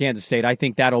transfer from Kansas State. I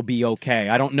think that'll be okay.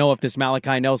 I don't know if this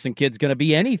Malachi Nelson kid's going to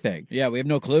be anything. Yeah, we have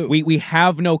no clue. We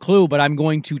have no clue, but I'm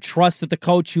going to trust that the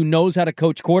coach who knows how to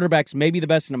coach quarterbacks, maybe the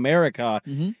best in America,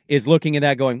 is looking at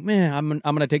that going, man, I'm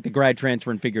going to take the grad transfer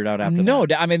and figure it out after that. No,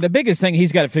 I mean, the biggest thing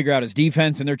he's got to figure out is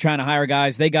defense, and they're trying to hire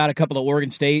guys. They got a couple of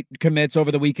Oregon State commits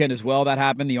over the weekend as well. That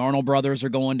happened. The Arnold brothers are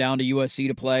going down to USC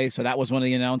to play, so that was one of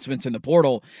the announcements in the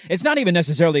portal. It's not even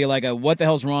necessarily like a what the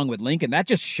hell's wrong with Lincoln. That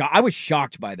just I was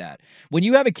shocked by that. When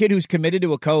you have a kid who's committed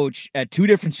to a coach at 2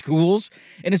 different schools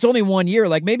and it's only 1 year,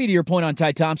 like maybe to your point on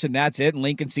Ty Thompson, that's it, and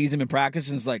Lincoln sees him in practice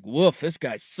and is like, woof, this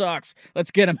guy sucks.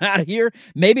 Let's get him out of here.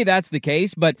 Maybe that's the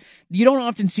case, but you don't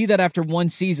often see that after one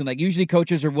season. Like usually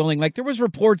coaches are willing. Like there was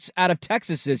reports out of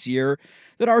Texas this year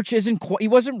that Arch he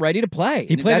wasn't ready to play.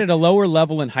 He played at a lower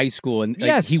level in high school, and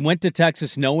he went to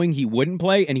Texas knowing he wouldn't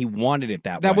play, and he wanted it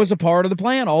that way. That was a part of the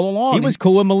plan all along. He was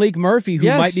cool with Malik Murphy, who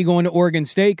might be going to Oregon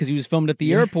State because he was filmed at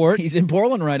the airport. He's in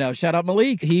Portland right now. Shout out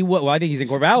Malik. I think he's in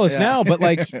Corvallis now, but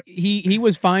like he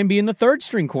was fine being the third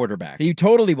string quarterback. He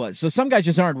totally was. So some guys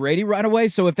just aren't ready right away.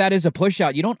 So if that is a push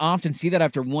out, you don't often see that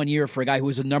after 1 year for a guy who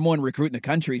was the number 1 recruit in the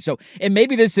country. So, and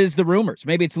maybe this is the rumors.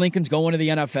 Maybe it's Lincoln's going to the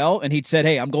NFL, and he'd said,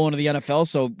 hey, I'm going to the NFL,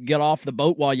 so get off the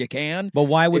boat while you can. But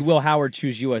why would Will Howard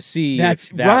choose USC if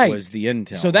that was the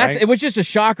intel? So it was just a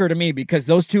shocker to me because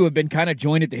those two have been kind of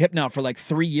joined at the hip now for like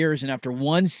 3 years, and after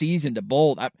one season to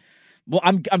bolt,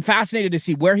 I'm fascinated to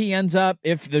see where he ends up,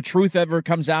 if the truth ever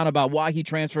comes out about why he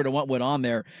transferred and what went on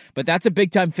there. But that's a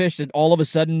big-time fish that all of a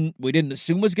sudden we didn't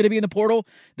assume was going to be in the portal,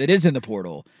 that is in the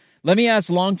portal. Let me ask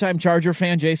longtime Charger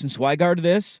fan Jason Swigard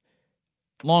this.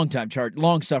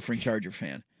 Long-suffering Charger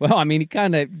fan. Well, I mean, he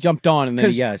kind of jumped on and then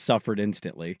he suffered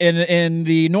instantly. In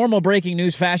the normal breaking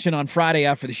news fashion on Friday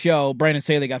after the show, Brandon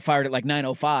Staley got fired at like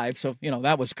 9:05, so,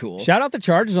 that was cool. Shout out the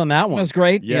Chargers on that one. That was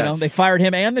great. Yes. They fired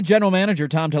him and the general manager,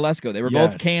 Tom Telesco. They were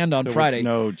both canned on Friday.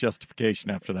 There was no justification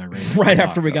after that race. Right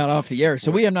after we got off the air.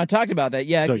 So we have not talked about that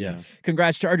yet. So, yes.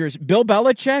 Congrats, Chargers. Bill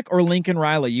Belichick or Lincoln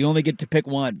Riley? You only get to pick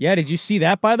one. Yeah, did you see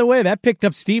that, by the way? That picked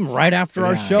up steam right after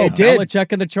our show. It did.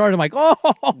 Belichick and the Chargers. I'm like, oh.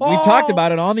 We talked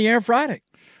about it on the air Friday.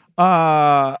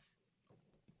 I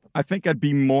think I'd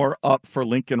be more up for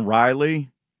Lincoln Riley.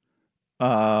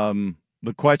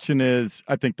 The question is,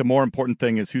 I think the more important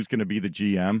thing is who's going to be the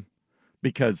GM,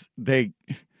 because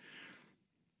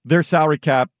their salary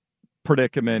cap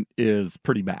predicament is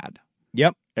pretty bad.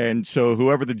 Yep. And so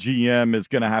whoever the GM is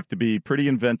going to have to be pretty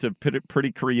inventive,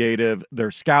 pretty creative.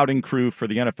 Their scouting crew for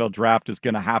the NFL draft is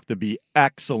going to have to be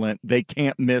excellent. They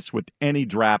can't miss with any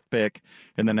draft pick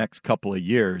in the next couple of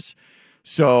years.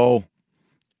 So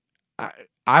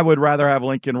I would rather have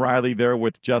Lincoln Riley there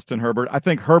with Justin Herbert. I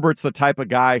think Herbert's the type of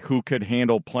guy who could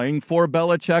handle playing for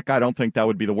Belichick. I don't think that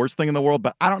would be the worst thing in the world,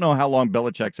 but I don't know how long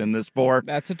Belichick's in this for.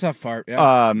 That's a tough part.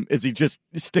 Yeah. Is he just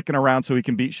sticking around so he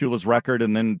can beat Shula's record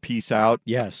and then peace out?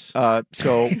 Yes.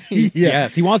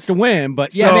 Yes, he wants to win,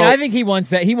 but yeah, I think he wants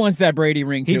that. He wants that Brady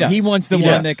ring too. He wants the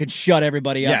one that could shut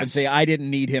everybody up and say, "I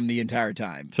didn't need him the entire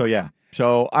time." So yeah.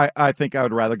 So I think I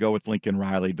would rather go with Lincoln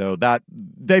Riley, though. That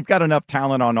they've got enough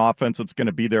talent on offense that's going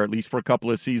to be there at least for a couple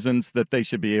of seasons that they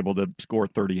should be able to score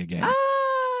 30 a game.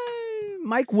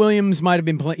 Mike Williams might have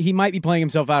been he might be playing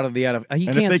himself out of the NFL. He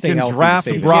can't stay healthy.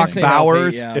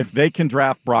 If they can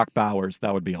draft Brock Bowers,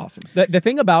 that would be awesome. The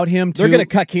thing about him, too, they're going to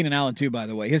cut Keenan Allen, too, by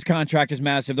the way. His contract is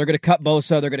massive. They're going to cut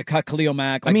Bosa. They're going to cut Khalil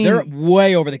Mack. They're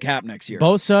way over the cap next year.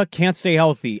 Bosa can't stay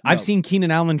healthy. No. I've seen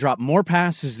Keenan Allen drop more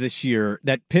passes this year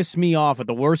that pissed me off at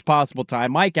the worst possible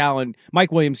time. Mike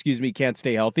Williams, can't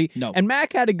stay healthy. No. And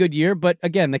Mack had a good year, but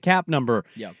again, the cap number.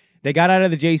 Yeah. They got out of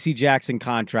the J.C. Jackson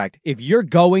contract. If you're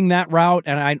going that route,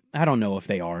 and I don't know if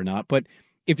they are or not, but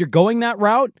if you're going that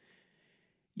route,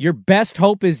 your best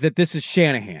hope is that this is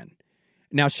Shanahan.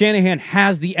 Now, Shanahan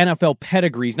has the NFL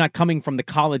pedigree. He's not coming from the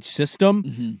college system.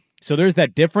 Mm-hmm. So there's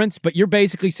that difference. But you're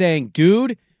basically saying,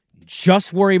 dude,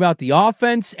 just worry about the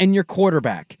offense and your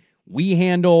quarterback. We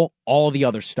handle all the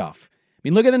other stuff. I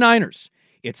mean, look at the Niners.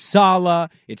 It's Saleh,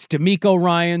 it's DeMeco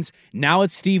Ryans, now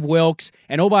it's Steve Wilkes,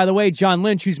 and oh, by the way, John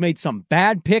Lynch, who's made some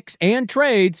bad picks and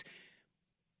trades.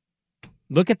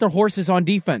 Look at their horses on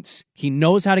defense. He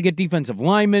knows how to get defensive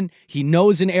linemen. He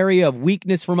knows an area of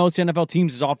weakness for most NFL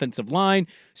teams is offensive line.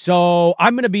 So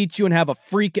I'm going to beat you and have a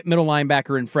freak at middle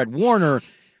linebacker in Fred Warner.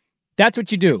 That's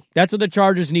what you do. That's what the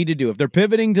Chargers need to do. If they're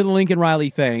pivoting to the Lincoln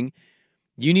Riley thing,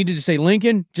 you need to just say,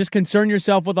 Lincoln, just concern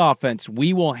yourself with offense.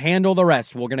 We will handle the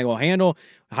rest. We're going to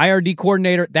hire a D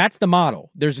coordinator. That's the model.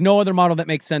 There's no other model that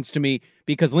makes sense to me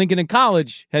because Lincoln in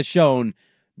college has shown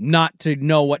not to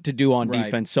know what to do on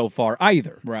defense so far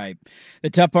either. Right. The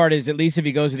tough part is, at least if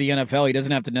he goes to the NFL, he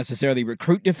doesn't have to necessarily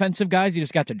recruit defensive guys. You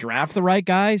just got to draft the right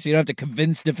guys. You don't have to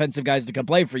convince defensive guys to come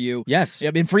play for you. Yes.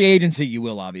 In free agency, you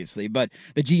will, obviously. But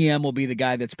the GM will be the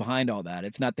guy that's behind all that.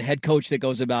 It's not the head coach that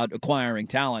goes about acquiring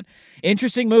talent.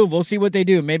 Interesting move. We'll see what they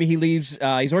do. Maybe he leaves.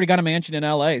 He's already got a mansion in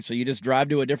L.A., so you just drive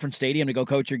to a different stadium to go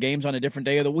coach your games on a different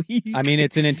day of the week. I mean,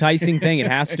 it's an enticing thing. It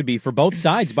has to be for both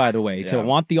sides, by the way, to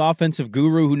want the offensive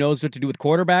guru who knows what to do with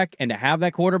quarterback and to have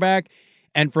that quarterback,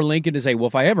 and for Lincoln to say, well,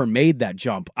 if I ever made that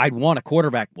jump, I'd want a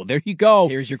quarterback. Well, there you go.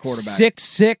 Here's your quarterback.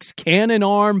 6'6", cannon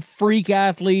arm, freak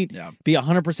athlete. Yeah. Be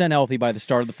 100% healthy by the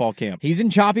start of the fall camp. He's in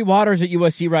choppy waters at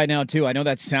USC right now, too. I know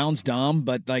that sounds dumb,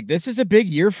 but this is a big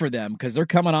year for them because they're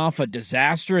coming off a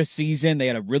disastrous season. They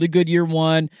had a really good year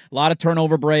one, a lot of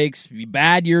turnover breaks,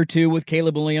 bad year two with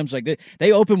Caleb Williams.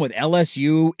 They open with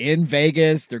LSU in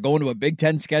Vegas. They're going to a Big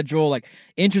Ten schedule.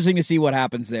 Interesting to see what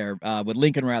happens there with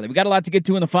Lincoln Riley. We got a lot to get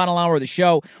to in the final hour of the show.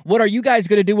 What are you guys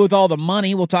going to do with all the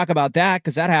money? We'll talk about that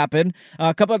because that happened.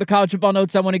 A couple other college football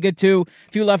notes I want to get to.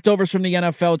 A few leftovers from the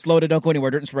NFL. It's loaded. Don't go anywhere.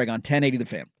 Dirt and Sprague on 1080 The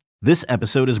Fan. This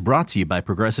episode is brought to you by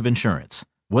Progressive Insurance.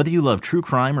 Whether you love true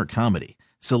crime or comedy,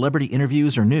 celebrity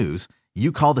interviews or news,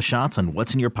 you call the shots on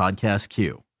what's in your podcast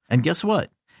queue. And guess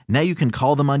what? Now you can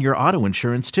call them on your auto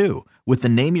insurance too with the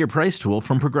Name Your Price tool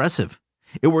from Progressive.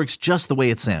 It works just the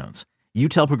way it sounds. You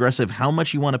tell Progressive how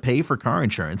much you want to pay for car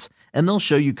insurance, and they'll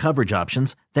show you coverage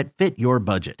options that fit your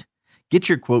budget. Get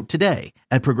your quote today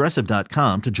at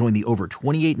Progressive.com to join the over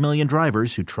 28 million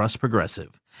drivers who trust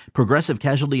Progressive. Progressive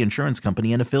Casualty Insurance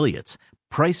Company and Affiliates.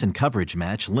 Price and coverage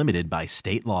match limited by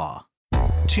state law.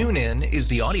 TuneIn is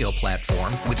the audio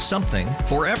platform with something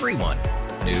for everyone.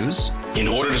 News. In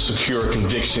order to secure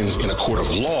convictions in a court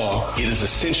of law, it is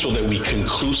essential that we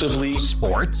conclusively...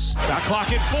 Sports. Shot clock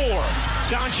at 4.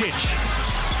 Doncic.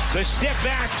 The step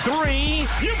back 3.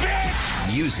 You bet!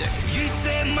 Music. You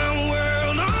set my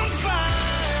world on fire.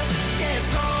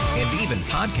 Yes, and even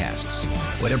podcasts.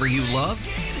 Whatever you love,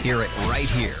 hear it right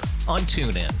here on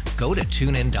TuneIn. Go to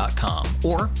TuneIn.com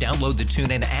or download the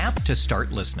TuneIn app to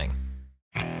start listening.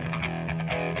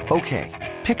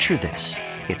 Okay, picture this.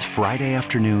 It's Friday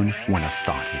afternoon when a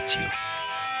thought hits you.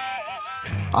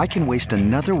 I can waste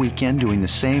another weekend doing the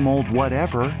same old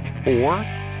whatever, or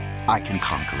I can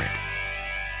conquer it.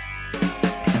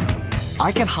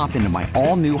 I can hop into my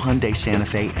all-new Hyundai Santa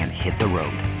Fe and hit the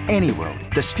road. Any road.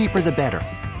 The steeper the better.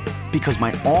 Because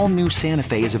my all-new Santa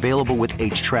Fe is available with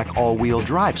H-Track all-wheel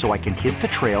drive, so I can hit the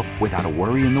trail without a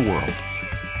worry in the world.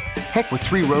 Heck, with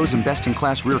 3 rows and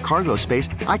best-in-class rear cargo space,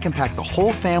 I can pack the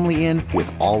whole family in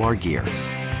with all our gear.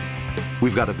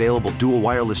 We've got available dual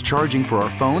wireless charging for our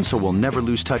phones, so we'll never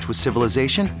lose touch with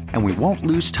civilization, and we won't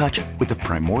lose touch with the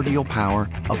primordial power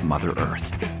of Mother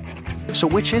Earth. So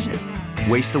which is it?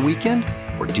 Waste the weekend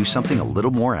or do something a little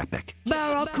more epic?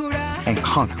 And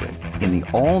conquer it in the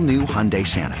all-new Hyundai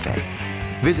Santa Fe.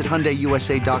 Visit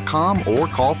HyundaiUSA.com or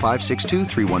call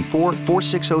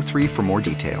 562-314-4603 for more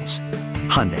details.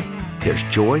 Hyundai, there's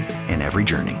joy in every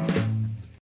journey.